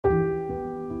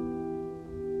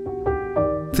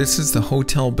This is the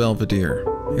Hotel Belvedere.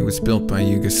 It was built by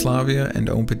Yugoslavia and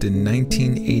opened in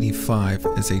 1985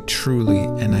 as a truly,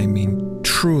 and I mean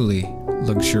truly,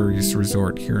 luxurious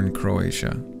resort here in Croatia.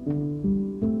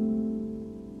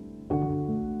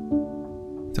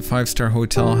 The five-star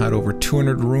hotel had over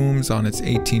 200 rooms on its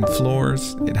 18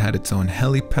 floors. It had its own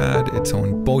helipad, its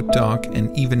own boat dock,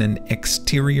 and even an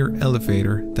exterior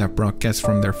elevator that brought guests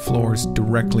from their floors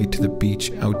directly to the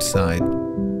beach outside.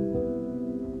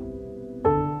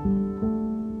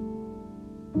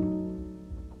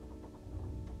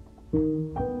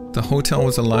 The hotel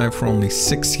was alive for only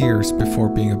 6 years before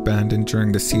being abandoned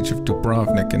during the Siege of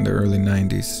Dubrovnik in the early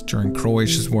 90s, during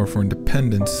Croatia's war for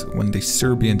independence, when the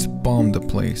Serbians bombed the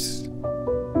place.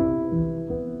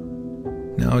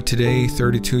 Now today,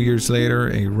 32 years later,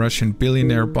 a Russian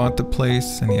billionaire bought the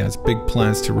place and he has big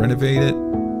plans to renovate it.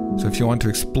 So if you want to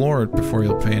explore it before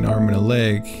you'll pay an arm and a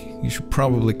leg, you should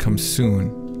probably come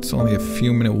soon. It's only a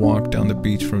few minute walk down the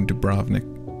beach from Dubrovnik.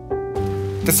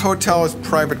 This hotel is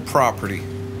private property,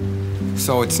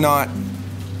 so it's not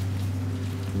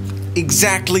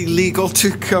exactly legal to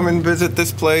come and visit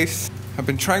this place. I've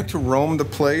been trying to roam the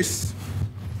place,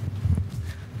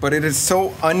 but it is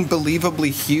so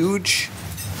unbelievably huge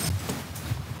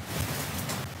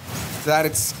that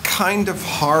it's kind of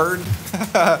hard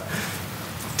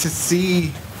to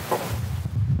see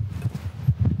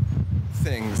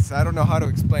things. I don't know how to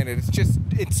explain it.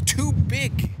 It's too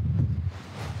big.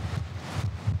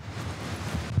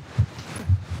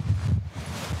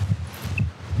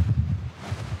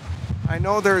 I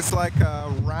know there's like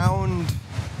a round...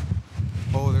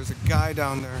 Oh, there's a guy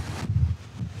down there.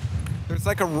 There's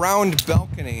like a round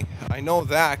balcony. I know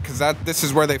that because this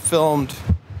is where they filmed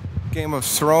Game of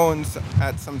Thrones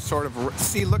at some sort of...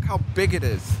 See, look how big it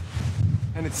is.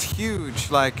 And it's huge,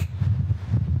 like...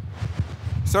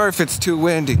 Sorry if it's too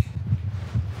windy.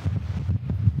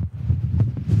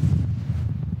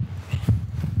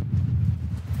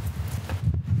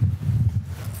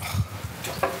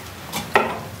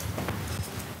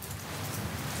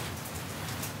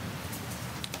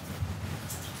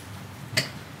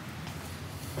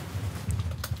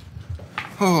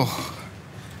 Oh.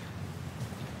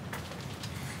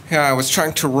 Yeah, I was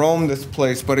trying to roam this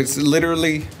place, but it's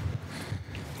literally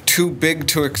too big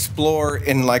to explore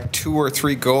in like 2 or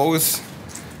 3 goes,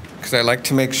 because I like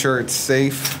to make sure it's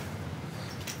safe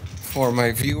for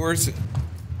my viewers.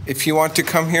 If you want to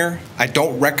come here, I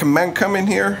don't recommend coming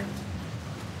here.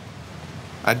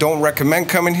 I don't recommend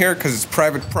coming here because it's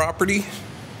private property.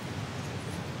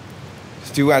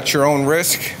 Do at your own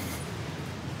risk.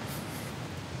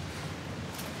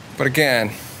 But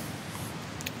again,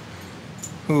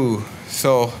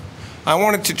 so I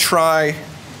wanted to try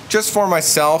just for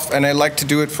myself, and I like to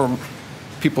do it for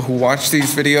people who watch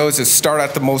these videos, is start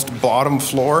at the most bottom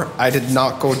floor. I did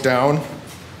not go down,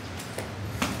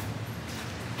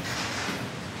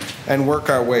 and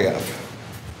work our way up.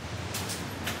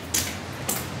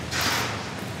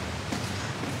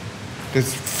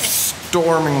 It's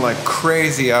storming like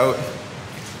crazy out.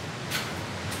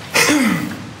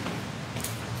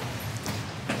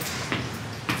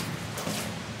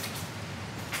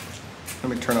 Let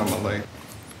me turn on the light.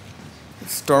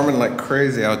 It's storming like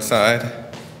crazy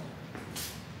outside.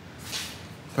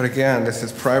 But again, this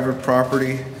is private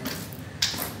property.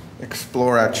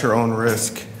 Explore at your own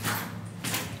risk.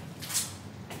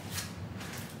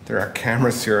 There are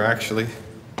cameras here, actually.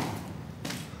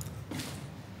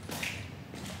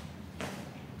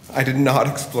 I did not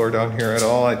explore down here at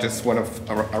all. I just went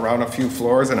around a few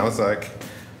floors and I was like,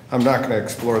 I'm not gonna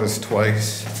explore this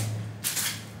twice.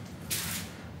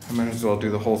 I might as well do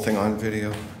the whole thing on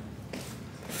video.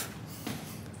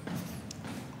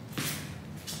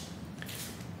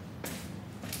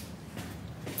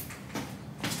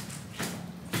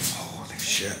 Holy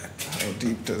shit, how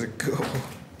deep does it go?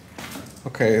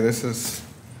 Okay, let's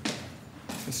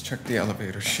check the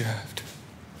elevator shaft.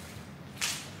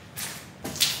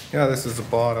 Yeah, this is the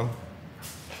bottom.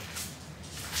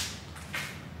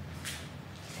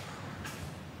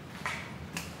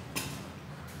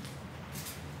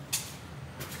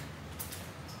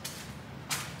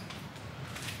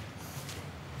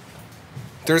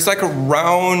 There's like a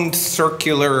round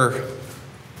circular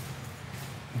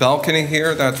balcony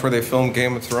here. That's where they filmed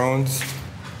Game of Thrones.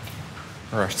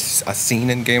 Or a scene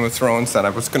in Game of Thrones that I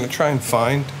was gonna try and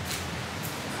find.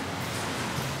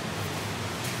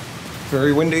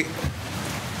 Very windy.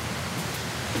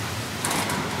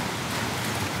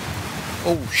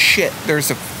 Oh shit,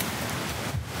 there's a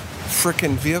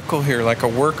frickin' vehicle here, like a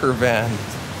worker van.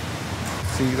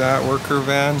 See that worker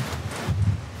van?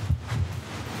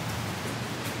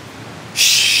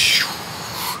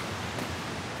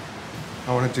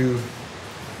 I want to do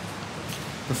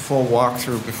the full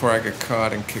walkthrough before I get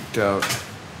caught and kicked out.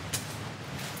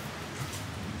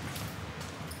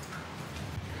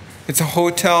 It's a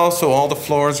hotel, so all the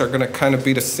floors are going to kind of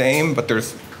be the same, but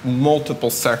there's multiple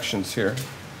sections here.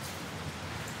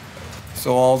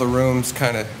 So all the rooms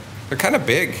they're kind of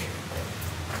big.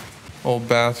 Old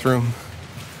bathroom.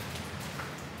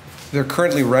 They're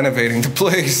currently renovating the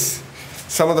place.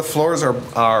 Some of the floors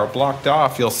are blocked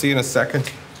off. You'll see in a second.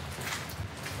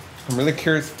 I'm really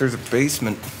curious if there's a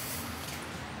basement.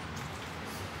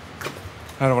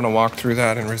 I don't want to walk through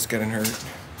that and risk getting hurt.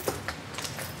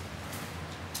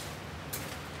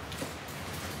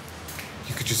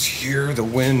 You could just hear the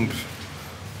wind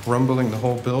rumbling the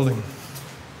whole building.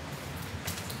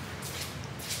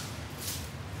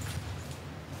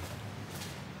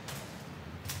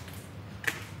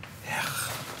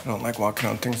 I don't like walking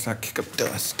on things that kick up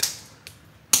dust.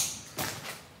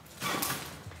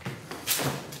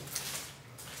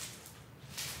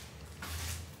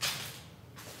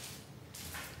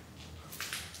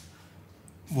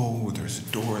 Whoa, there's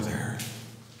a door there.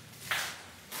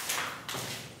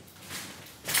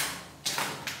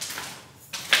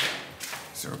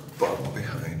 Is there a bug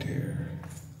behind here?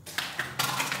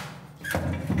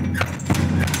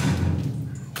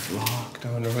 It's locked.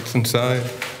 I wonder what's inside.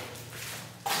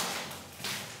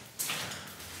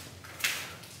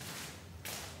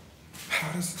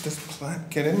 How does this plant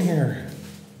get in here?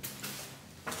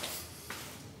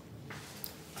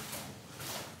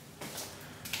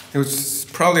 It was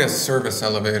probably a service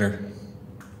elevator,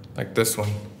 like this one.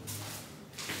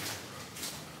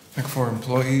 Like for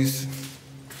employees.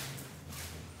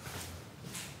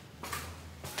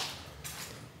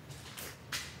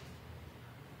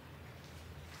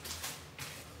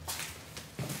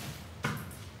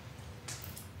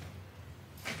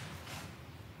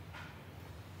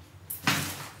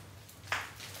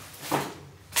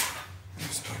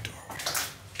 There's no doorway.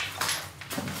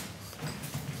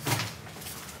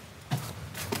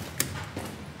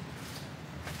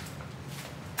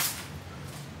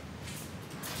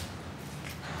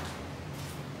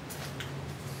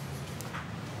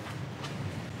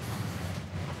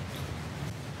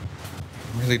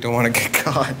 I really don't want to get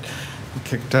caught and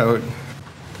kicked out.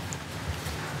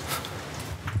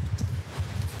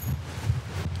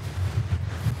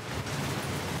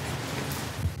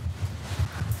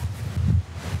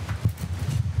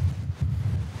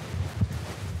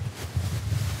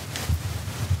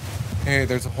 Hey,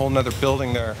 there's a whole nother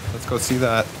building there. Let's go see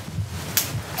that.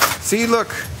 See,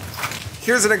 look,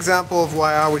 here's an example of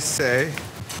why I always say,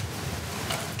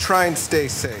 try and stay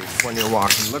safe when you're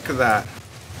walking. Look at that.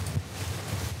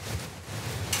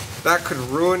 That could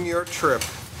ruin your trip.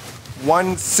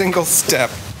 One single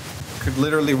step could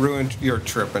literally ruin your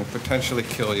trip and potentially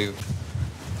kill you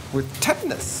with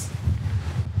tetanus.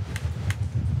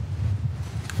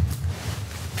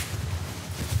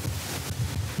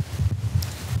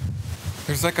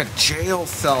 There's like a jail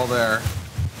cell there.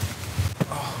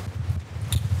 Oh.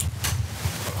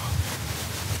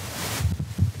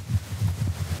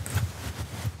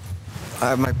 I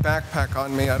have my backpack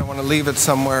on me. I don't want to leave it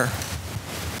somewhere.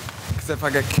 Because if I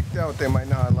get kicked out, they might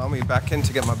not allow me back in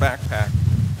to get my backpack.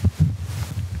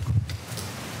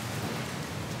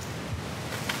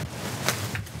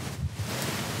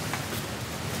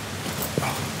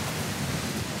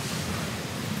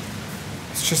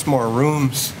 It's just more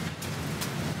rooms.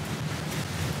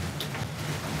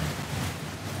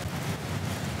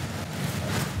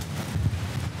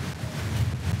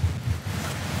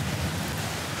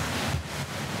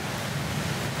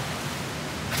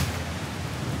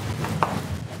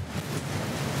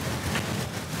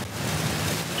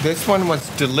 This one was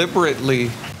deliberately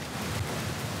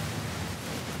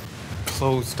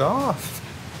closed off.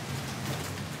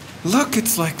 Look,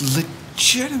 it's like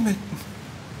legitimate.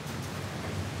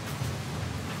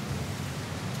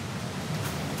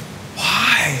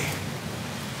 Why?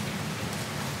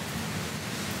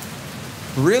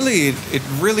 Really, it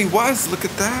really was. Look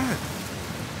at that.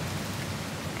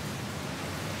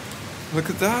 Look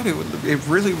at that. It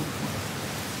really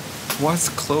was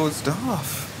closed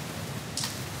off.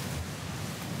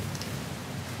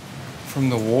 From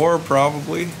the war,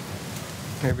 probably.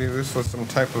 Maybe this was some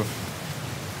type of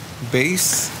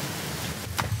base.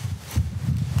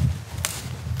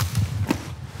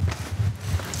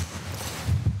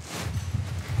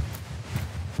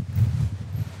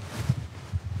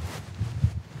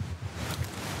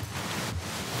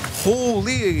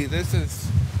 Holy, this is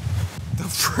the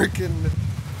freaking,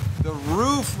 the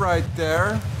roof right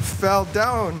there fell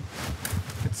down.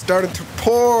 It started to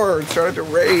pour, it started to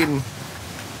rain.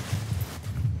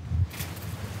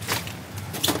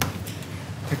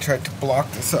 tried to block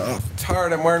this off. It's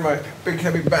hard, I'm wearing my big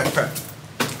heavy backpack.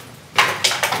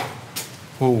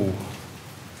 Whoa.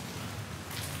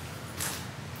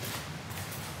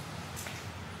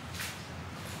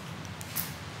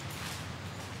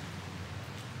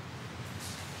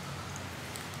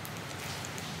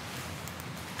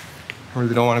 I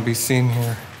really don't want to be seen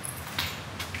here.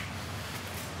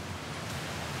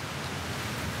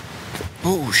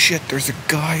 Oh shit, there's a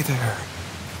guy there.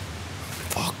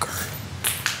 Fucker.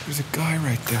 There's a guy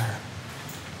right there.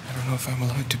 I don't know if I'm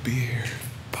allowed to be here.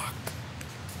 Fuck.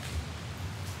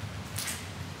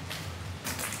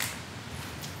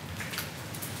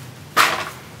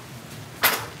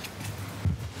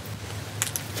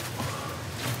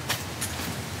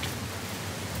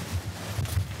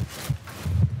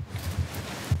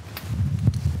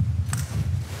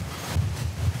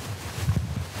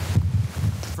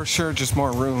 For sure, just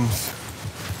more rooms.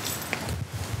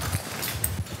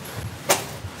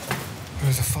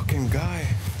 There's a fucking guy.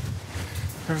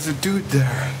 There's a dude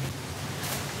there.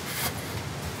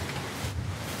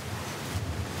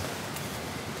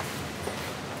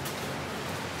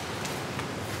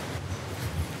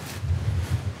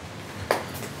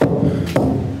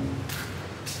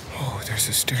 Oh, there's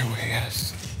a stairway,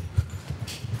 yes.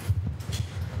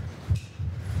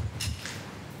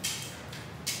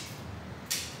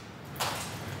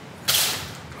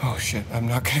 Oh shit, I'm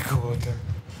not gonna go out there.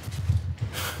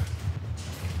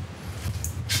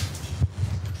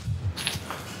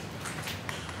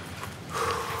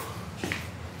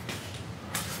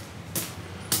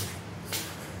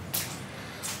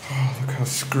 Oh, look how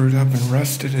screwed up and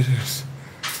rusted it is.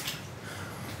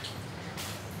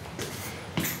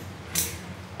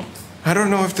 I don't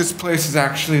know if this place is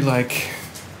actually like...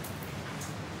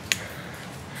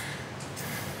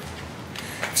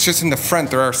 It's just in the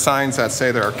front, there are signs that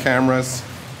say there are cameras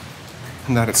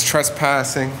and that it's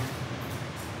trespassing.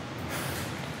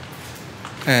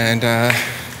 And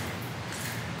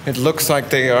it looks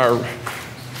like they are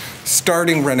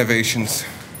starting renovations.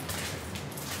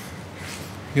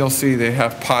 You'll see they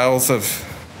have piles of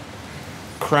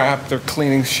crap, they're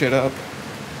cleaning shit up.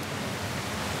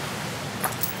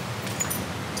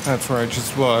 That's where I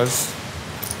just was.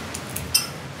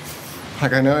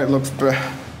 Like, I know it looks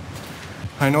bad.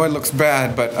 I know it looks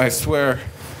bad, but I swear,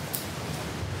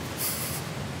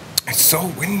 it's so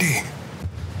windy.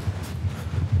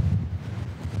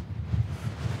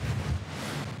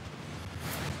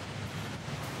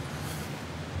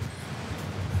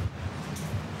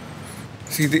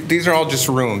 See, these are all just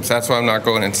rooms. That's why I'm not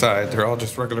going inside. They're all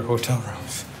just regular hotel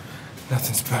rooms.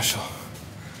 Nothing special.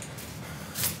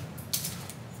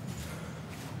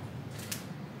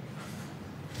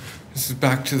 This is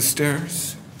back to the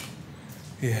stairs.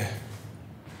 Yeah.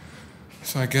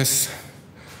 So I guess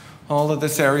all of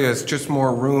this area is just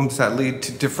more rooms that lead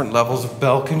to different levels of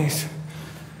balconies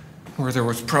where there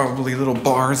was probably little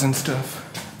bars and stuff.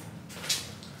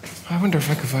 I wonder if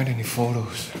I could find any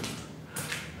photos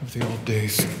of the old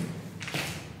days.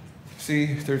 See,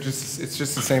 it's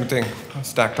just the same thing,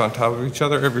 stacked on top of each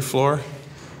other, every floor.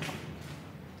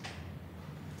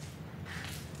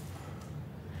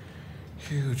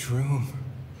 Huge room.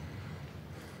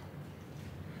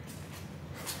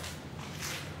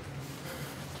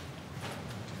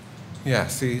 Yeah,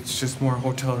 see, it's just more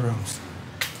hotel rooms.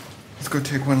 Let's go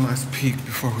take one last peek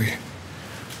before we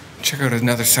check out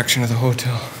another section of the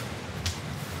hotel.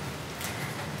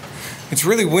 It's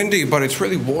really windy, but it's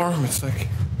really warm. It's like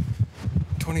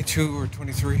 22 or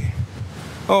 23.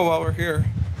 Oh, while we're here.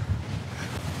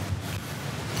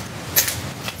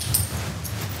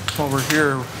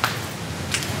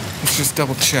 Let's just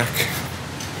double check.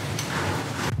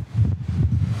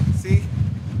 See?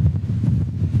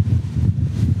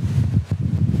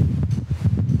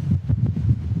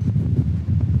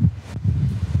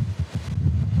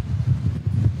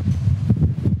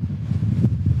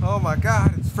 Oh my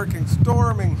God, it's freaking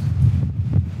storming.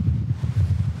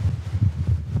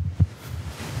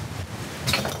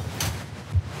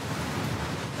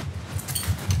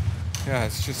 Yeah,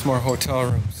 it's just more hotel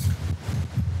rooms.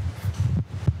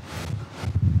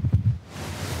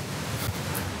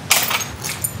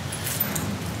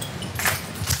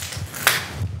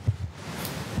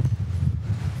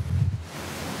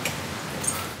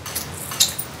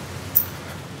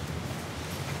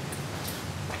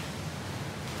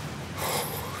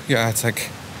 Yeah, it's like,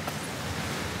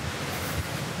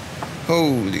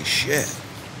 holy shit.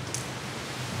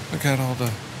 Look at all the,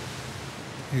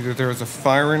 either there was a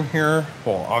fire in here,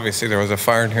 well, obviously there was a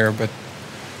fire in here, but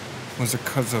was it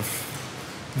because of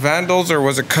vandals or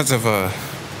was it because of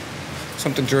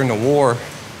something during the war?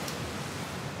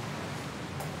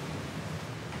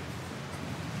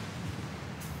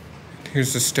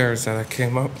 Here's the stairs that I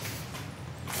came up.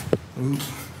 Ooh.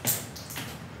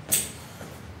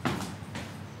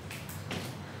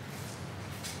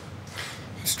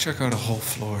 Let's check out a whole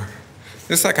floor.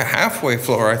 It's like a halfway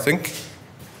floor, I think.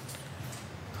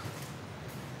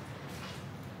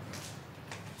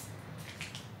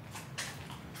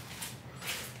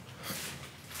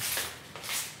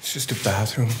 It's just a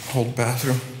bathroom, old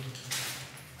bathroom.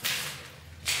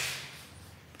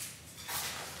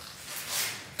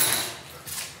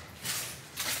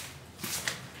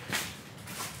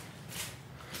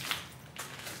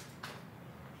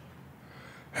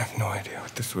 I have no idea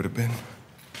what this would have been.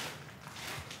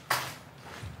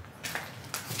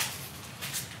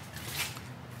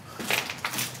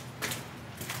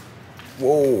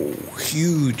 Whoa,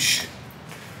 huge.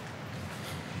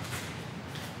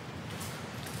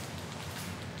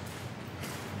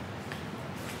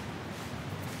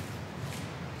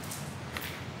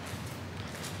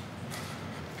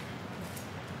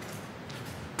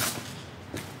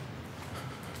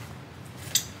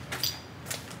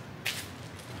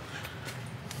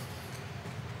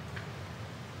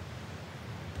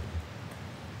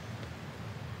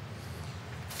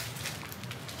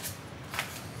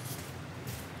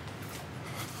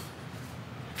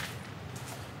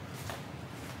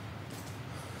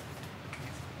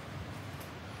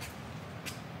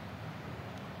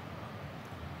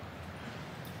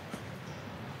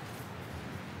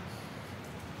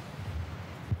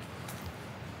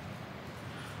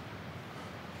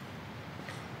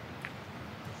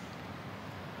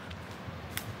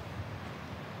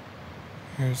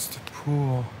 Here's the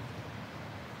pool.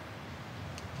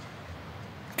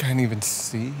 Can't even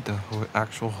see the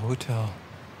actual hotel.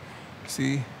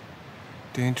 See?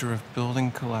 Danger of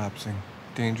building collapsing.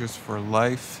 Dangerous for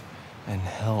life and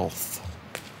health.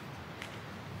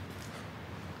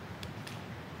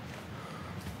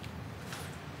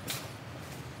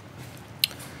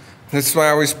 That's why I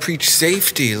always preach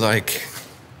safety, like.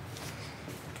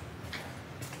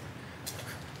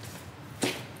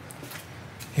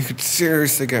 You could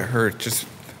seriously get hurt just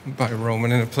by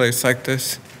roaming in a place like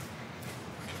this.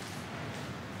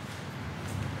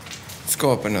 Let's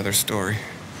go up another story.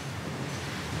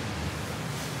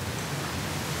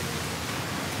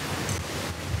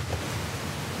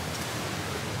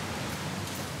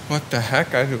 What the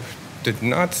heck? I did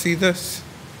not see this.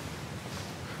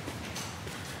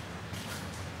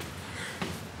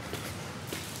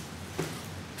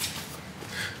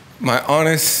 My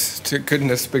honest to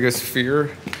goodness biggest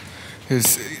fear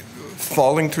is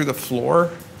falling through the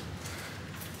floor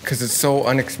because it's so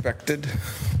unexpected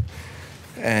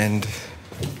and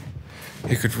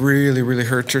you could really, really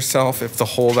hurt yourself if the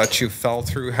hole that you fell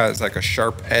through has like a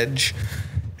sharp edge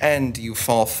and you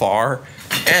fall far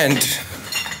and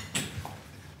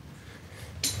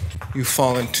you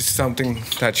fall into something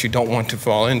that you don't want to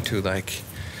fall into, like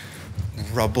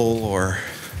rubble or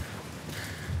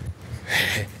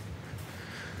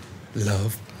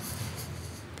love.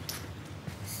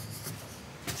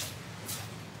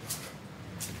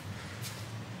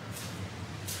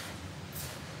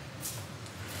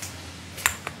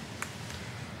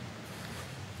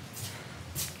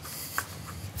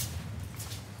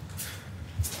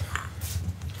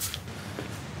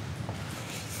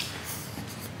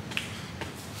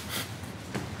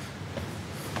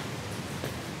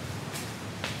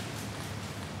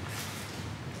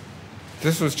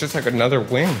 This was just like another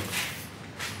wing.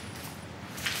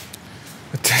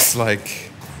 With this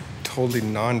like totally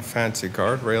non-fancy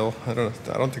guardrail. I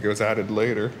don't think it was added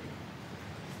later.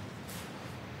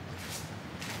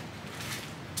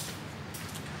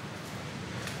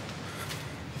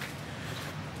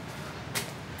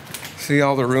 See,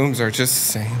 all the rooms are just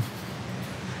the same.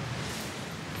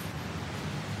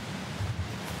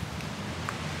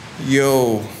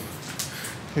 Yo,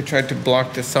 they tried to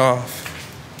block this off.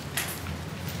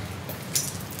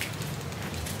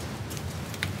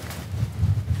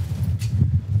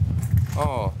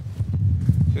 Oh,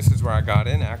 this is where I got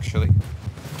in, actually.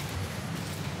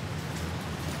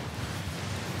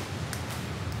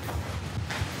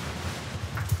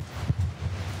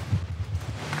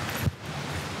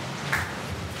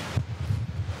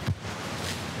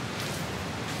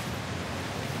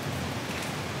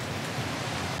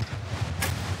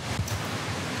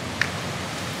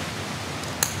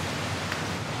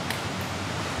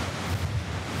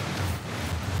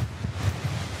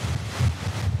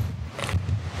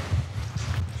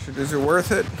 Is it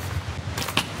worth it?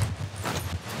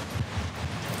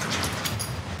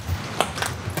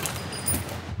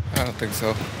 I don't think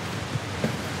so.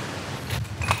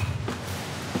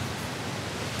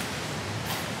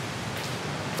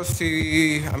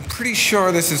 see, I'm pretty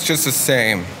sure this is just the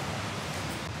same.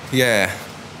 Yeah.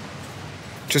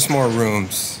 Just more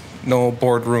rooms. No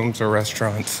boardrooms or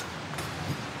restaurants.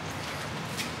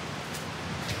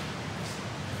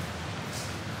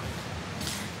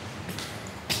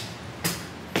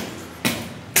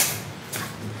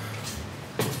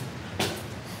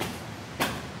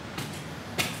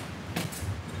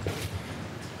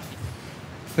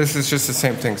 This is just the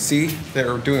same thing. See,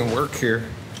 they're doing work here.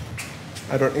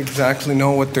 I don't exactly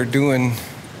know what they're doing.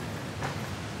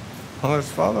 Well,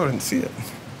 let's follow it and see it.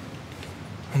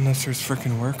 Unless there's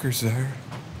freaking workers there.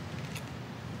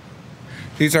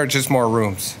 These are just more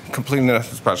rooms. Completely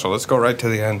nothing special. Let's go right to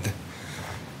the end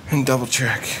and double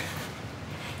check.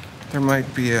 There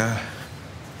might be a,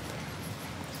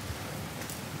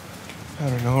 I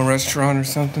don't know, a restaurant or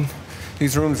something.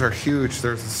 These rooms are huge.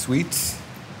 There's the suites.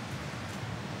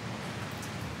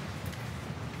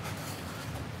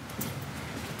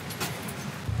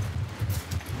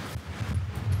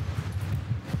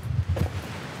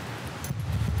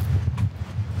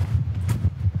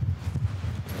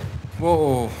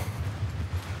 Whoa.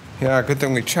 Yeah, good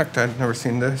thing we checked. I'd never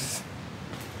seen this.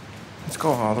 Let's go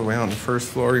all the way on the first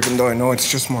floor, even though I know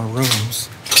it's just more rooms.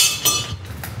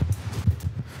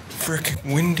 Frickin'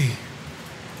 windy.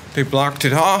 They blocked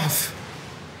it off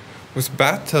with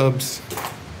bathtubs.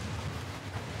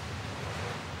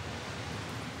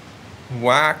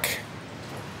 Whack.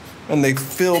 And they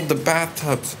filled the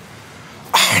bathtubs.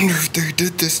 I wonder if they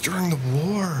did this during the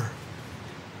war.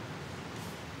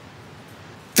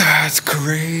 That's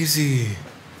crazy.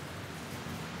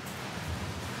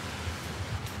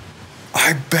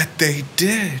 I bet they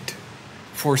did.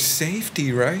 For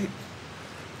safety, right?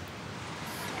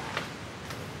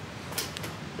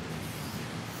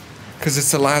 Because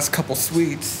it's the last couple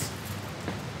suites.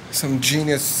 Some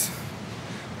genius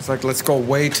was like, let's go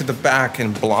way to the back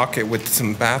and block it with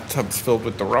some bathtubs filled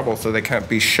with the rubble so they can't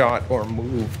be shot or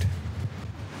moved.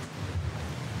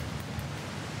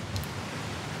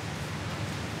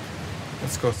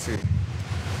 Let's go see.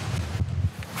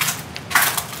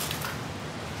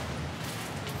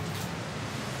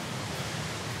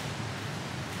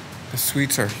 The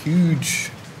suites are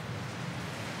huge.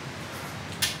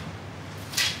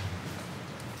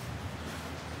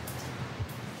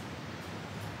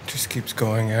 Just keeps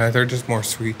going. Yeah, they're just more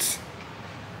suites.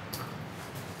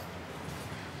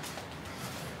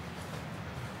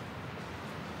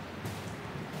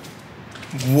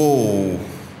 Whoa.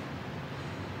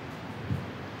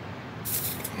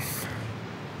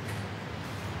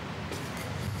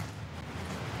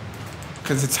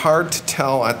 Because it's hard to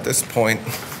tell at this point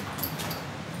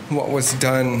what was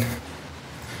done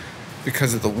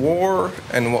because of the war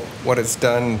and what is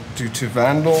done due to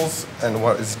vandals and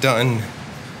what is done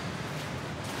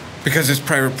because it's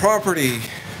private property.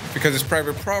 Because it's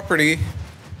private property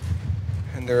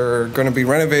and they're going to be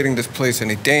renovating this place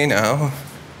any day now,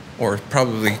 or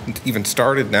probably even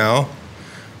started now,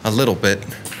 a little bit.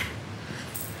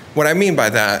 What I mean by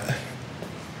that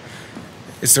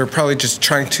is they're probably just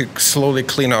trying to slowly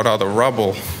clean out all the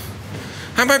rubble.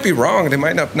 I might be wrong. They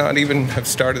might not even have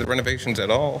started the renovations at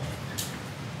all.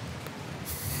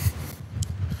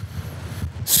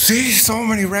 See, so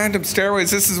many random stairways.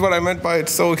 This is what I meant by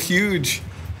it's so huge.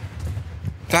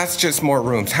 That's just more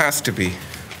rooms. Has to be.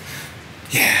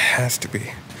 Yeah, has to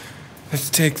be. Let's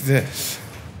take this.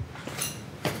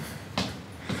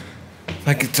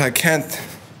 Like, I can't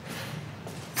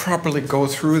properly go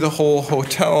through the whole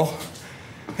hotel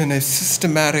in a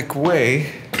systematic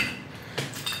way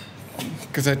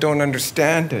because I don't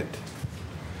understand it.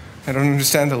 I don't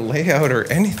understand the layout or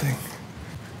anything.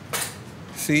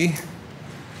 See?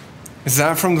 Is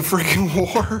that from the freaking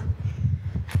war?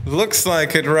 Looks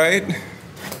like it, right?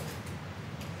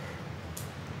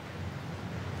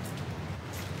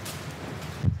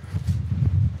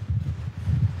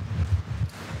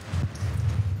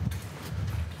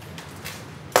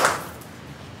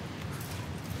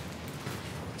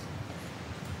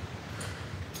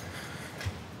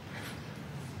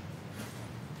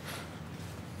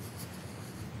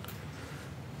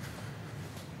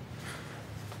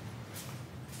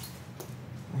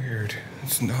 Weird.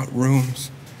 It's not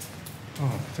rooms.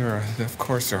 Oh, of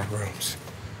course there are rooms.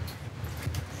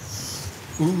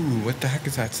 Ooh, what the heck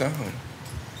is that sound?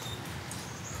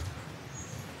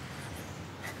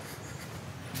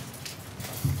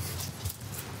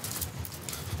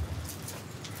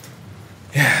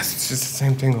 Yes, it's just the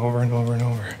same thing over and over and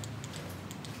over.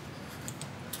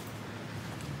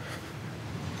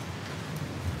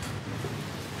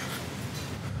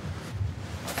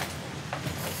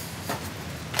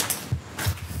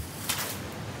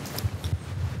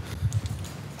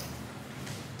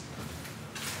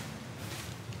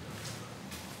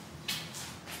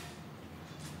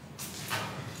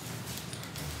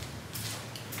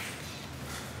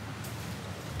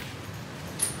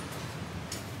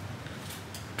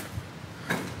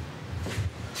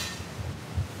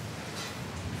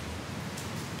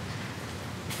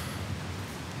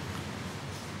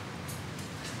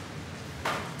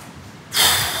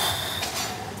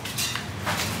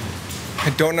 I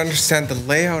don't understand the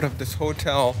layout of this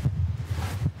hotel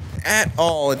at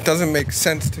all. It doesn't make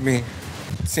sense to me.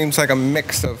 It seems like a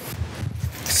mix of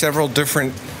several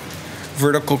different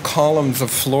vertical columns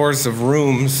of floors of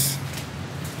rooms,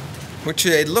 which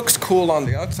it looks cool on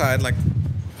the outside, like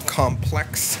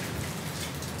complex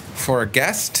for a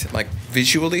guest, like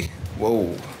visually.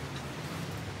 Whoa.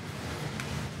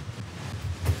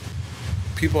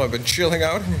 People have been chilling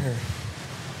out in here.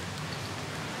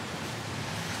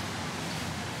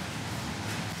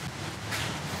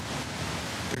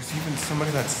 There's even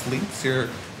somebody that sleeps here.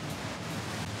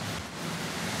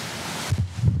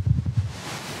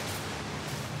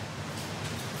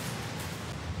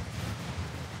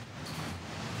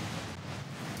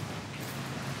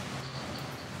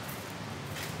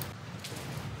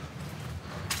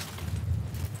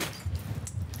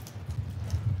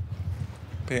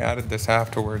 They added this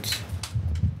afterwards.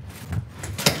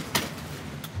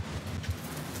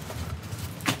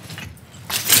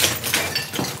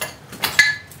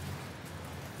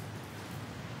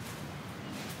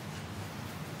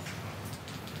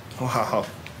 Wow.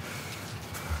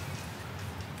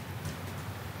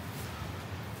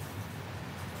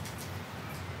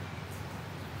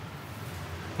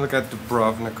 Look at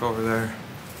Dubrovnik over there.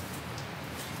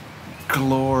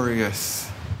 Glorious.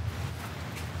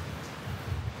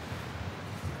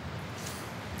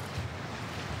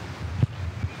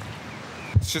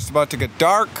 It's just about to get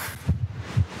dark.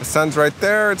 The sun's right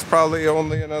there. It's probably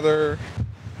only another,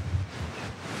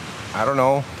 I don't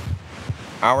know,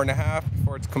 hour and a half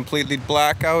before it's completely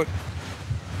black out,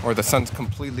 or the sun's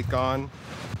completely gone.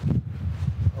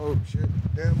 Oh shit,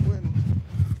 damn wind.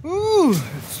 Ooh,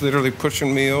 it's literally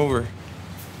pushing me over.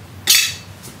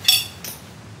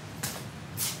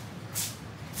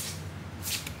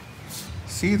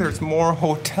 See, there's more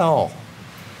hotel.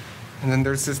 And then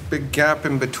there's this big gap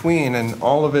in between, and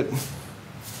all of it,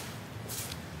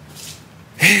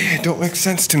 it don't make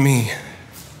sense to me.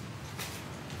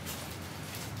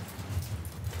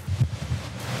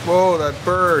 Whoa, that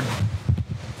bird,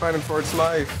 fighting for its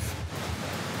life.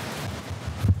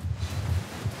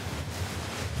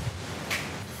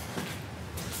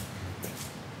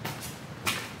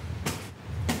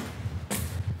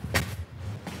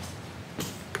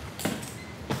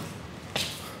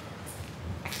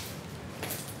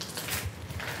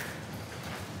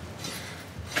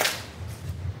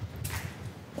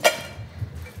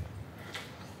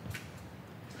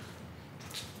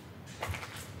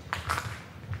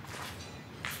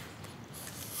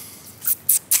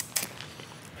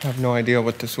 I have no idea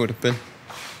what this would have been.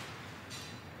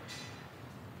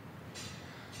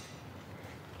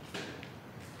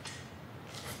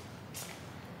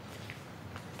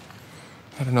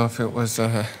 I don't know if it was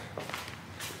a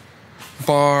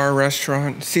bar,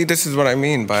 restaurant. See, this is what I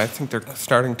mean by I think they're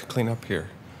starting to clean up here.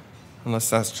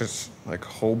 Unless that's just like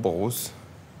hobos.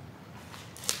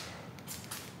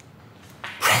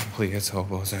 Probably is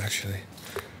hobos, actually.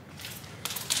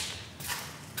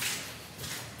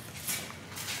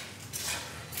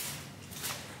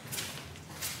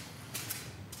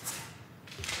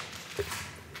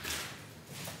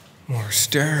 More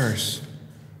stairs.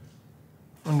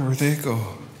 Wonder where they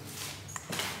go.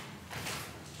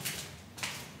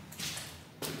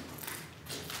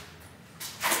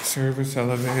 Service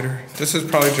elevator. This is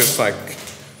probably just like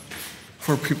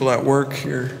for people at work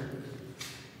here.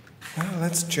 Oh,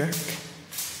 let's check.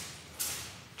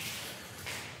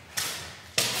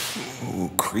 Ooh,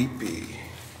 creepy.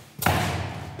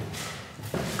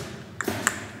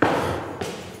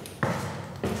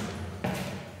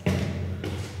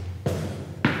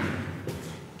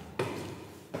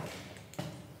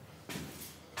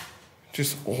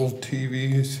 Just old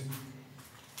TVs.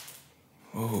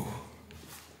 Oh.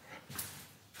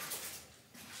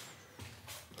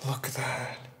 Look at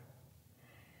that.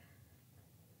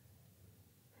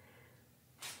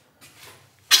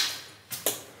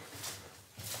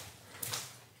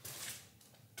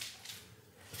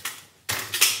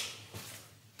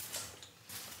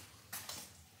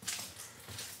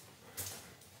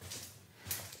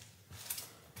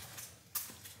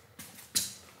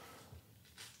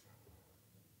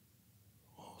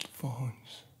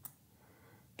 Phones.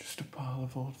 Just a pile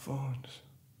of old phones.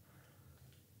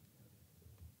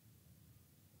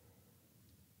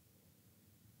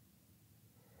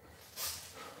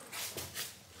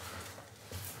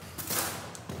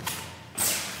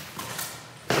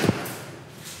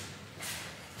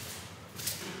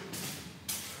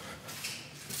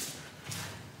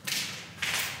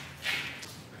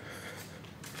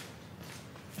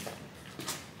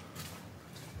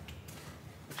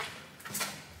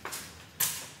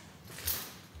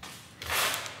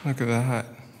 Look at that.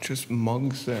 Just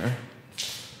mugs there.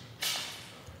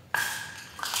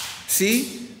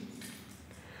 See?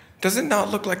 Does it not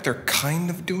look like they're kind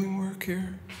of doing work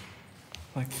here?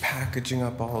 Like packaging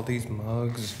up all these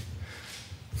mugs.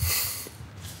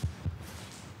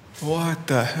 What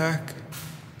the heck?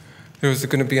 There's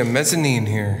going to be a mezzanine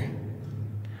here.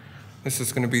 This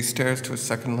is going to be stairs to a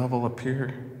second level up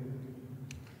here.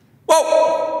 Whoa!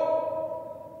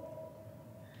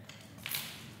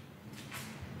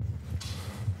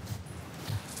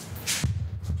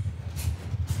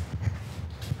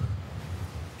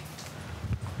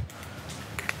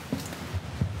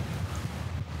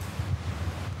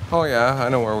 Oh yeah, I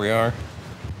know where we are.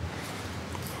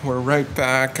 We're right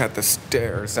back at the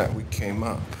stairs that we came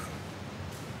up.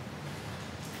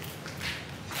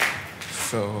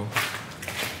 So,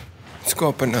 let's go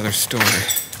up another story.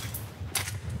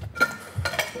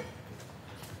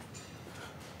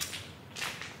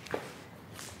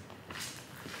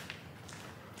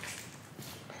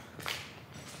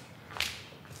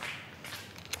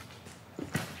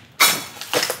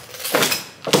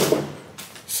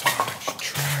 So much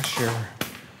trash here.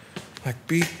 Like,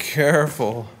 be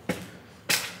careful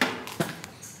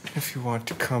if you want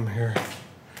to come here.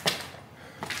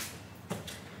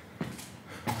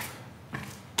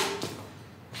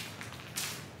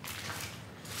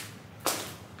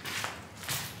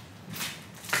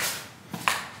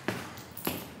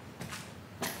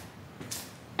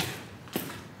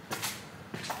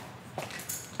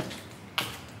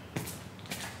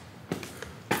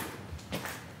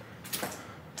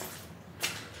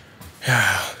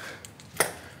 Yeah.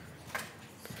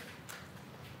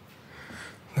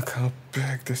 Look how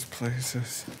big this place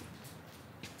is.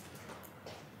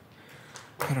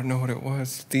 I don't know what it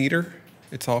was. Theater?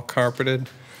 It's all carpeted.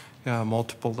 Yeah,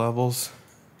 multiple levels.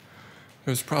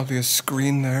 There's probably a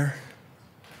screen there.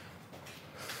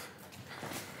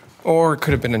 Or it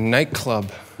could have been a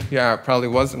nightclub. Yeah, it probably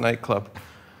was a nightclub.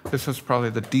 This was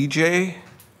probably the DJ.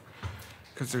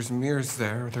 Because there's mirrors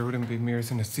there. There wouldn't be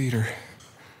mirrors in a theater.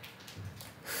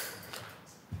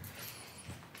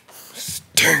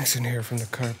 Stinks in here from the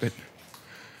carpet.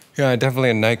 Yeah, definitely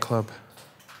a nightclub.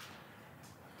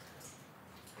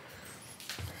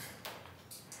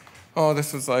 Oh,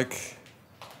 this is like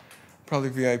probably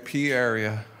VIP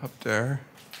area up there.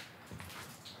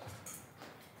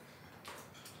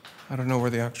 I don't know where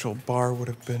the actual bar would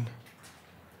have been.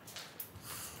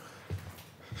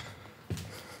 I'm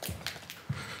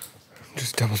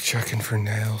just double checking for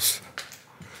nails.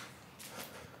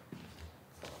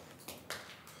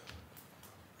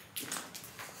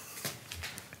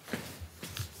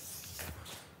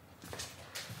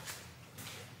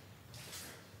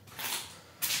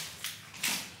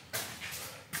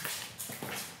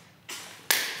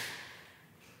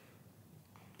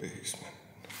 Basement.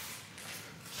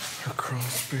 Or crawl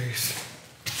space.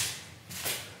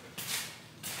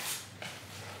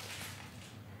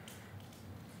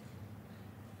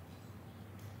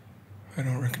 I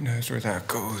don't recognize where that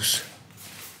goes.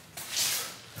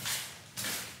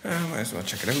 I might as well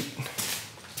check it out.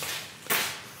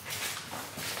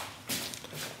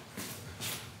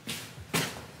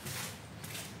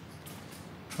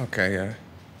 Okay, yeah.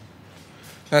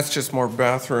 That's just more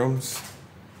bathrooms.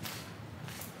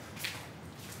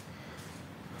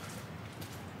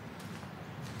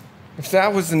 If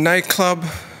that was a nightclub,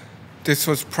 this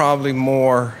was probably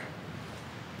more,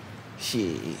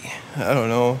 I don't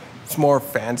know. It's more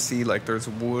fancy, like there's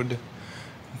wood.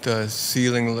 The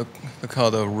ceiling, look how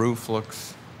the roof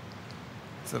looks.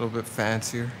 It's a little bit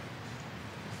fancier.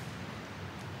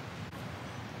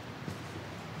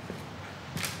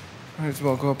 Might as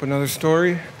well go up another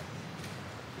story.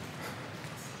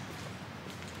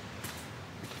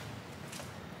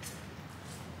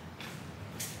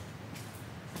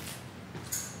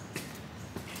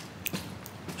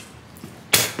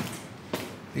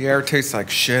 The air tastes like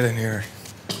shit in here.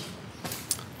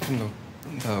 And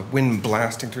the wind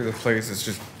blasting through the place is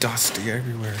just dusty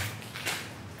everywhere.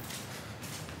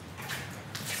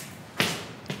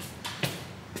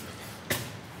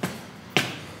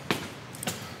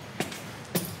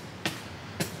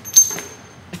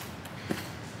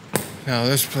 Now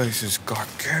this place is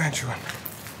gargantuan.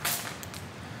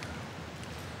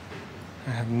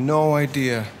 I have no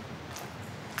idea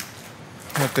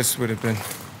what this would have been.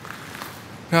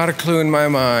 Not a clue in my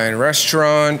mind.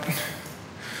 Restaurant,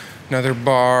 another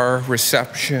bar,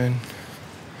 reception.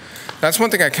 That's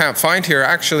one thing I can't find here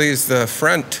actually is the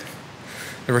front.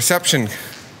 The reception.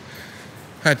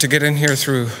 I had to get in here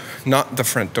through not the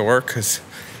front door because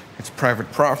it's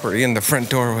private property and the front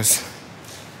door was,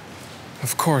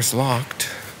 of course, locked.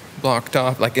 blocked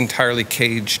off, like entirely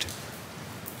caged.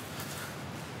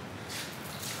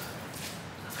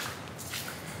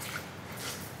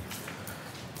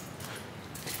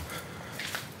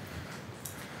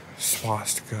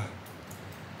 Swastika.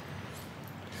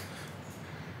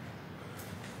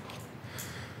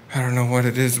 I don't know what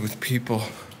it is with people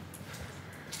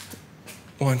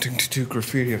wanting to do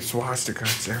graffiti of swastika.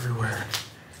 It's everywhere.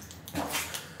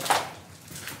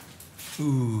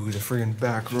 Ooh, the friggin'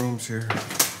 back rooms here.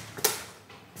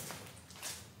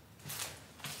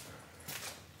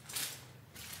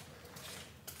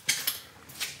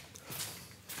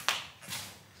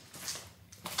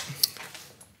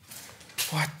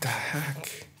 What the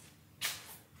heck?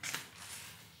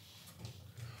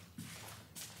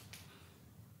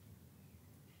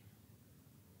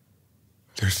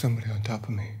 There's somebody on top of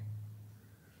me.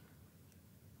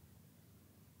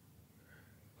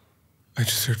 I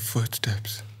just heard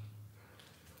footsteps.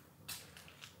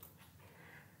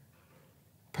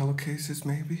 Pillowcases,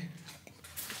 maybe?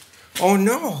 Oh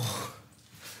no!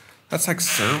 That's like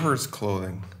servers'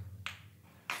 clothing.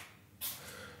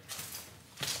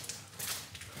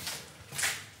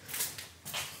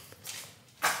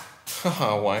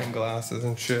 Haha, wine glasses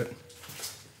and shit.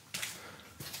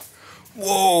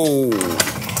 Whoa!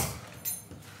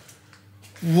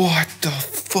 What the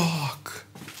fuck?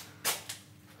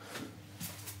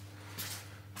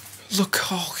 Look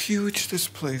how huge this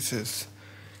place is.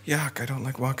 Yuck, I don't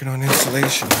like walking on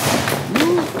insulation.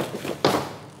 Woo.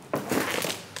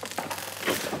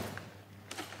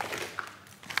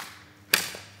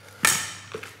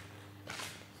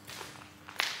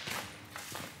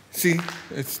 See,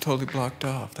 it's totally blocked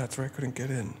off. That's where I couldn't get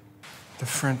in. The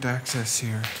front access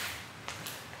here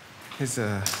is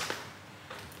a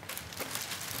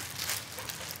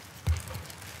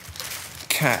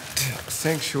cat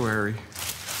sanctuary.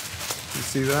 You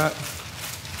see that?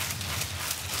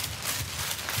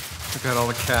 Look at all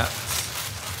the cats.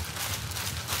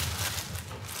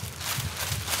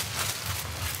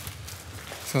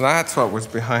 So that's what was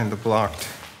behind the blocked.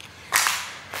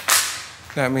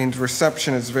 That means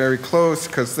reception is very close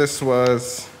because this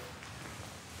was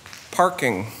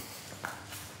parking.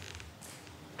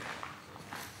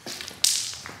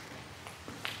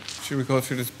 Should we go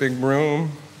through this big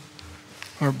room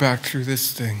or back through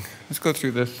this thing? Let's go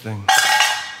through this thing.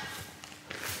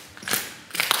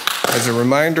 As a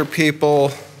reminder,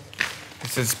 people,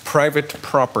 this is private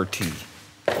property.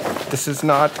 This is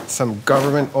not some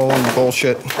government-owned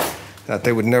bullshit that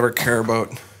they would never care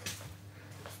about.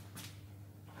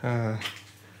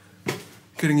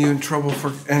 Getting you in trouble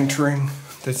for entering.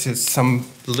 This is some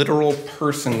literal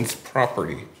person's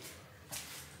property.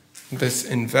 This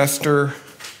investor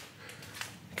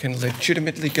can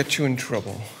legitimately get you in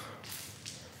trouble.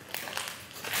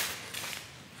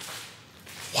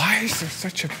 Why is there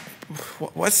such a...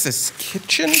 What's this,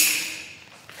 kitchen?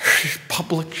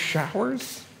 Public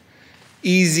showers?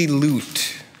 Easy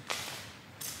loot.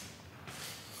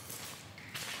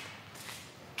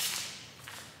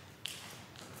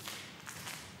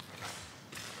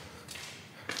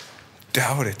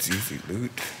 Doubt it's easy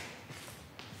loot.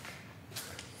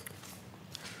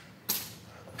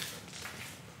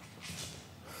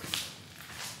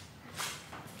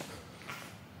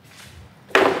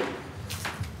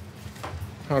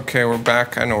 Okay, we're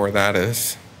back. I know where that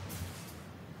is.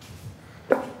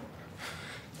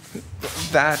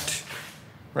 That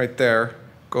right there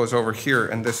goes over here,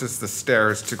 and this is the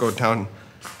stairs to go down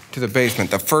to the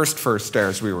basement. The first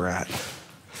stairs we were at,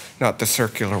 not the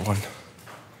circular one.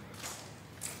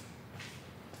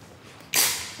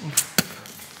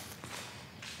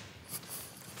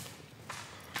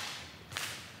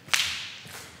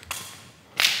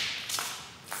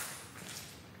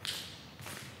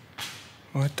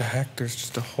 What the heck? There's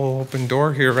just a whole open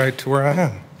door here right to where I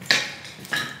am.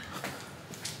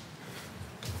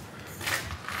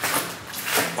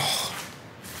 Oh.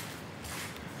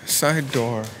 Side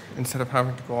door, instead of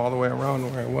having to go all the way around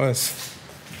where I was.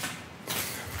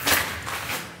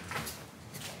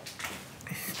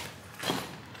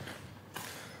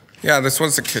 Yeah, this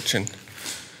was the kitchen.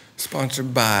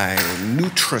 Sponsored by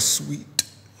NutraSweet.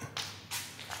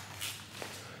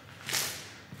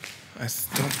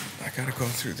 I gotta go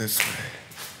through this way.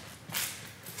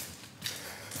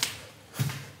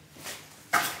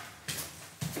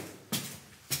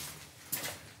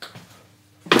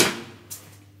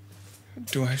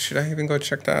 Should I even go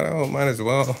check that out? Might as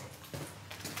well.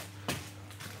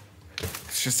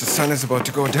 It's just the sun is about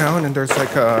to go down and there's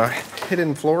like a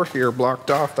hidden floor here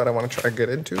blocked off that I want to try to get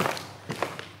into.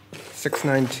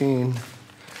 6:19.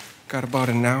 Got about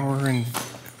an hour and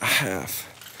a half.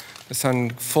 The sun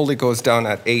fully goes down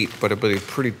at 8, but it'll be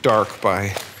pretty dark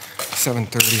by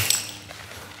 7:30.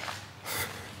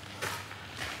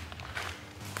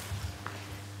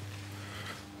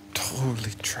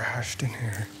 Totally trashed in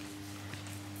here.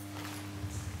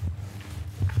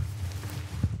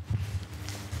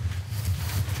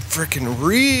 Frickin'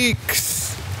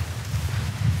 reeks!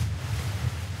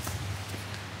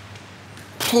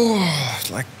 Oh,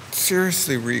 like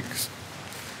seriously reeks.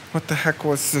 What the heck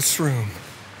was this room?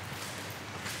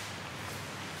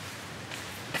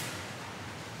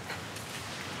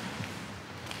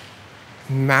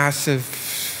 Massive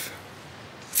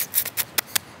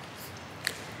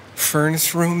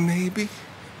furnace room, maybe?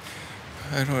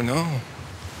 I don't know.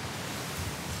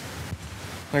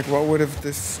 Like, what would have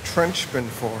this trench been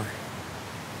for?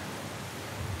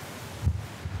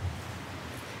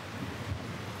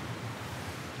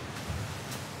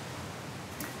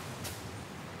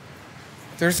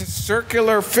 There's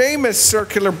a famous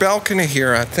circular balcony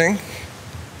here, I think,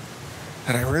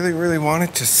 that I really, really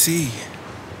wanted to see.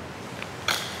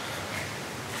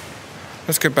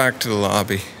 Let's get back to the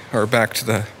lobby, or back to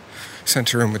the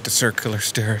center room with the circular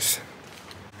stairs.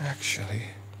 Actually,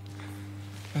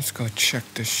 let's go check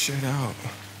this shit out.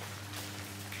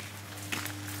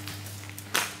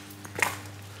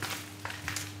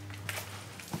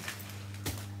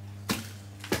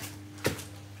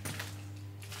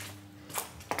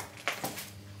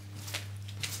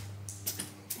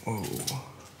 Whoa.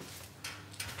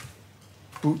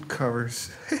 Boot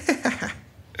covers.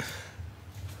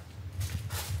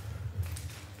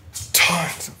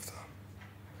 Tons of them.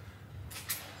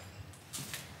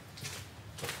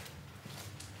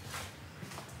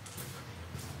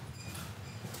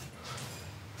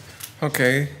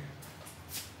 Okay.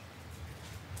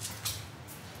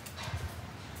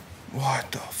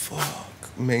 What the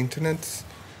fuck? Maintenance?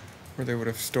 Where they would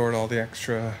have stored all the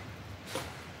extra...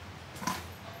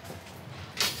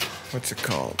 What's it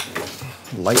called?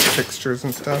 Light fixtures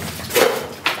and stuff.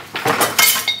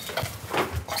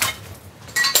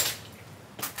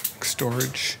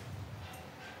 Storage.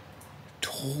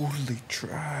 Totally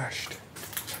trashed.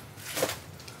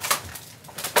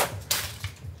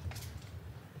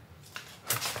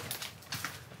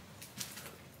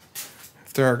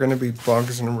 If there are going to be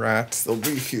bugs and rats, they'll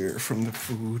be here from the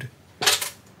food.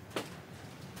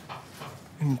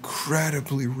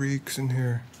 Incredibly reeks in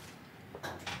here.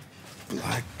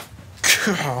 Like,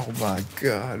 oh my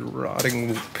God,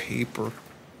 rotting paper.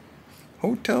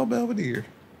 Hotel Belvedere.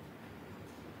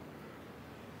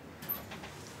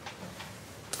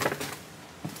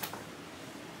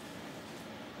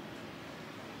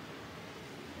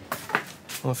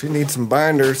 Well, if you need some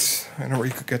binders, I know where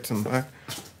you could get some Oh,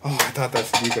 I thought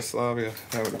that's Yugoslavia.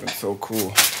 That would have been so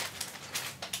cool.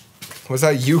 Was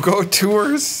that Yugo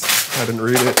Tours? I didn't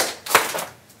read it.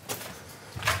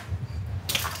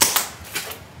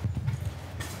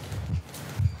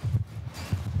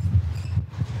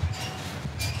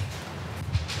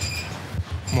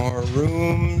 More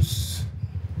rooms.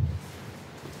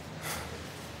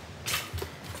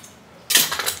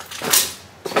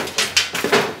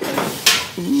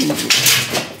 Ooh.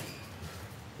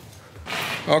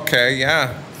 Okay,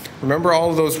 yeah. Remember all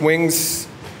of those wings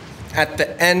at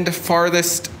the end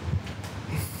farthest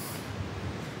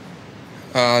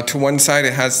to one side?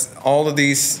 It has all of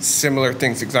these similar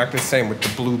things, exactly the same with the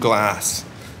blue glass.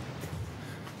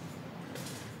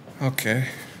 Okay.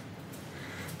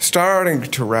 Starting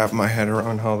to wrap my head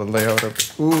around how the layout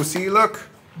of... Ooh, see, look.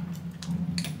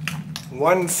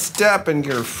 One step and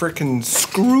you're freaking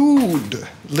screwed.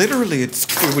 Literally,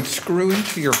 it would screw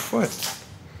into your foot.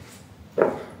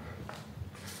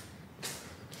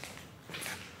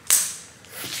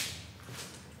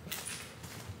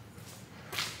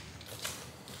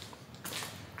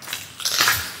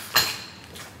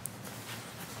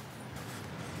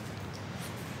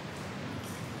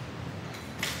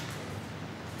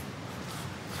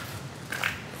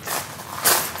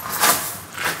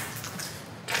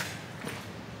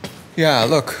 Yeah,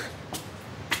 look,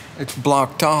 it's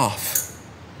blocked off.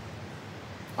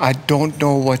 I don't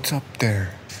know what's up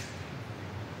there.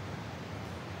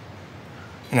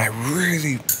 And I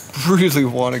really, really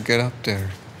want to get up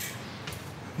there.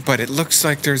 But it looks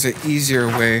like there's an easier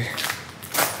way.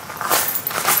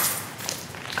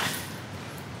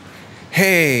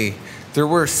 Hey, there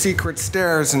were secret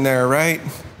stairs in there, right?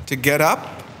 To get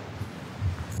up?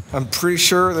 I'm pretty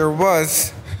sure there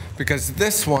was, because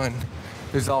this one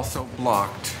is also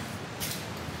blocked.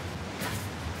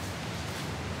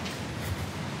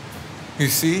 You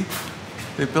see?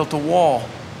 They built a wall.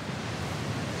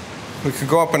 We could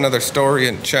go up another story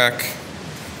and check.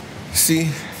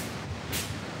 See?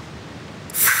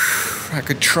 I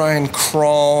could try and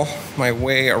crawl my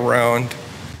way around.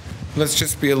 Let's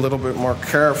just be a little bit more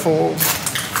careful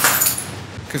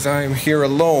because I am here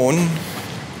alone.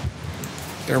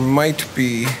 There might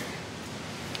be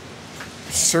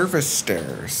service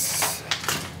stairs,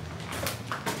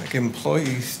 like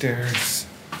employee stairs.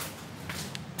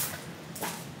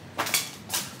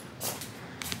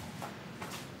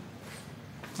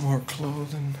 More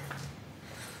clothing.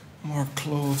 More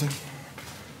clothing.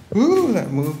 Ooh,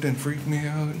 that moved and freaked me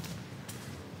out.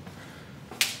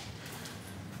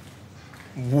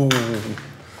 Whoa.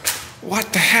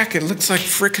 What the heck? It looks like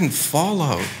frickin'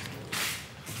 Fallout.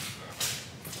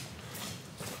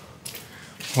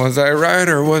 Was I right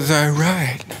or was I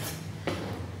right?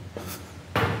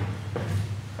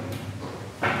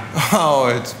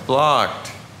 Oh, it's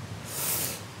blocked.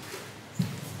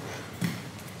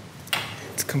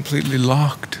 It's completely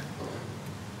locked.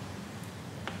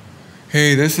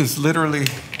 Hey, this is literally,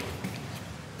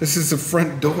 this is the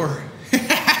front door.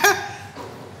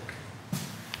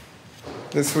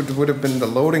 This would have been the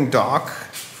loading dock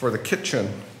for the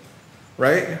kitchen,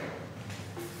 right?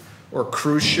 Or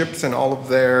cruise ships and all of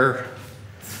their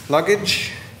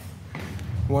luggage.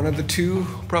 One of the two,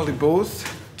 probably both.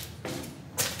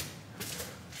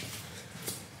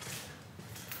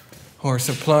 Or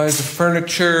supplies of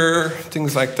furniture,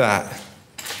 things like that.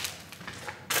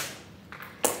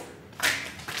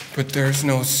 But there's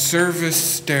no service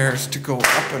stairs to go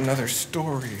up another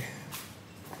story.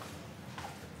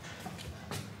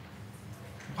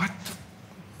 What?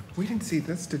 We didn't see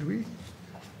this, did we?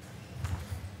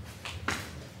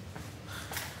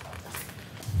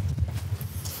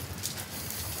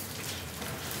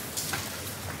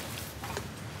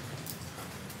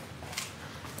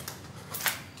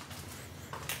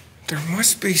 There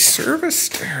must be service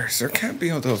stairs. There can't be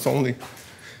those only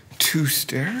 2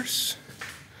 stairs.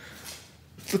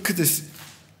 Look at this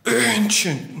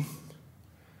ancient.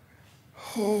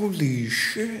 Holy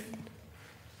shit.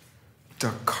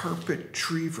 The Carpet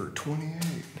Treaver 28.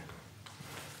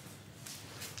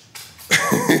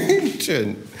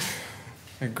 Ancient.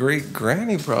 A great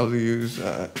granny probably used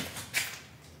that.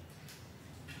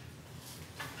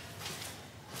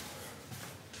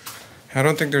 I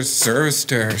don't think there's service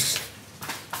stairs.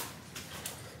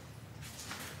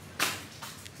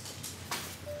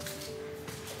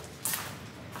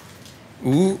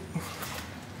 Ooh.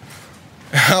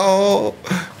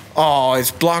 Oh, it's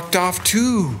blocked off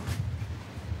too.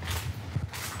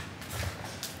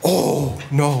 Oh,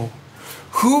 no.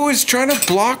 Who is trying to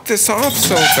block this off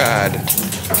so bad?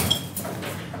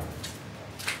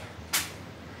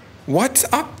 What's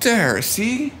up there?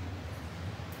 See?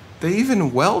 They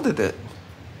even welded it.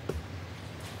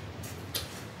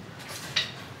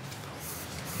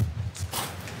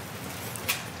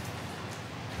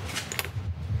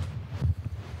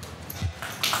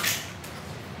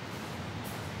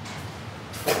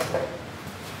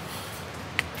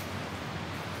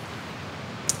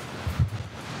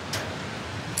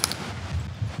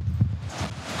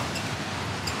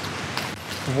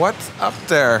 What's up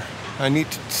there? I need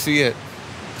to see it.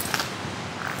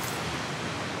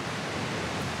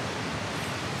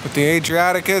 But the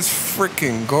Adriatic is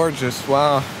freaking gorgeous.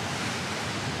 Wow.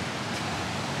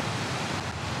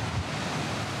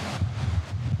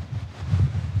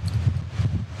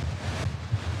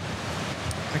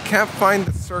 I can't find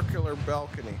the circular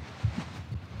balcony.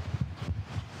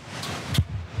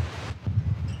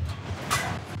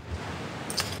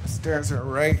 The stairs are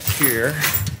right here.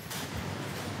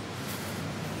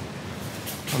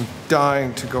 I'm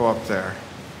dying to go up there.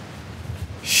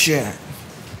 Shit.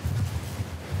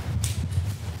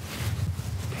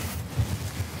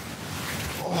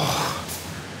 Oh,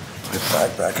 my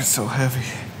backpack is so heavy.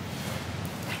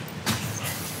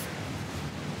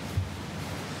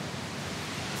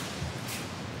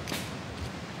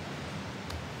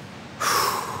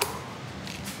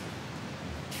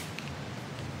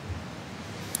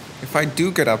 If I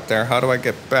do get up there, how do I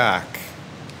get back?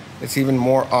 It's even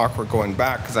more awkward going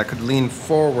back because I could lean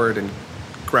forward and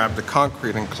grab the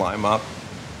concrete and climb up.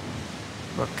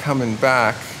 But coming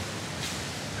back,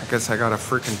 I guess I gotta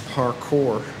freaking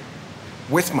parkour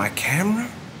with my camera?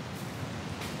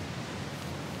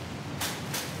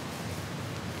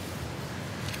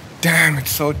 Damn, it's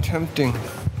so tempting.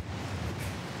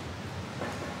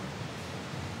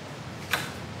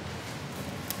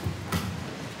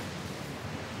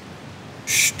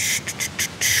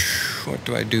 What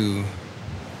do I do?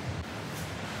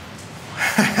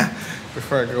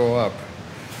 Before I go up,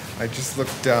 I just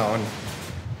looked down.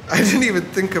 I didn't even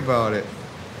think about it.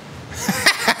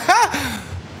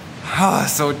 Ah,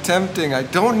 so tempting. I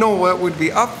don't know what would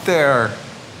be up there.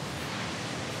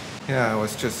 Yeah, I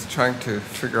was just trying to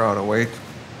figure out a way to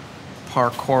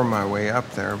parkour my way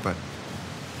up there, but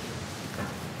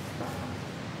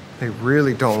they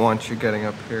really don't want you getting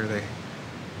up here. They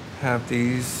have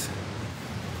these.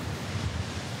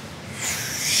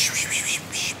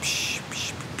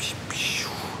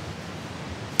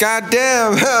 God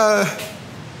damn!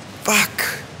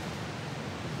 Fuck!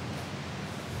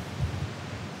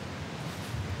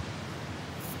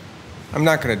 I'm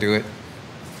not gonna do it.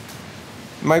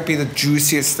 Might be the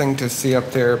juiciest thing to see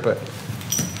up there, but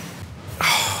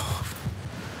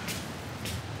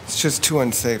it's just too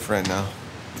unsafe right now.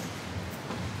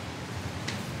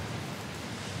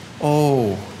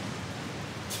 Oh.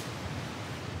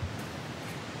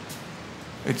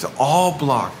 It's all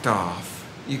blocked off.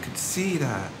 You could see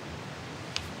that.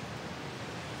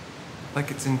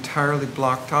 Like it's entirely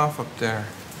blocked off up there.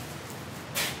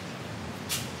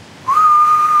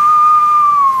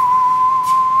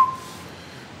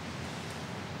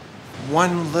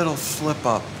 One little slip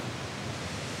up.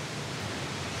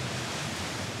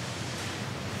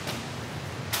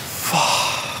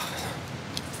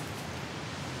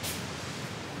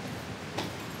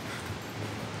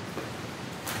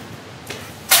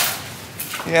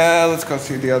 Yeah, let's go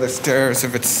see the other stairs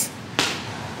if it's...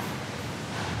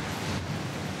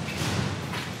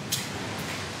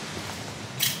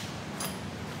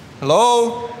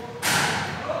 Hello?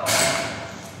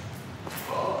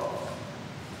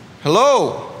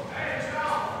 Hello?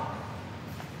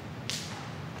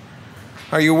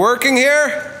 Are you working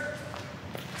here?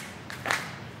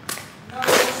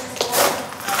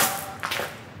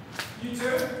 You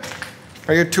too?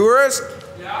 Are you a tourist?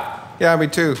 Yeah. Yeah, me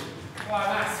too. Oh,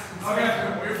 nice. Okay,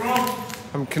 where are you from?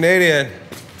 I'm Canadian.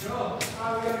 Sure.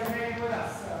 Oh, we got a Canadian with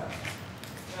us.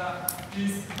 Yeah,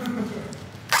 peace.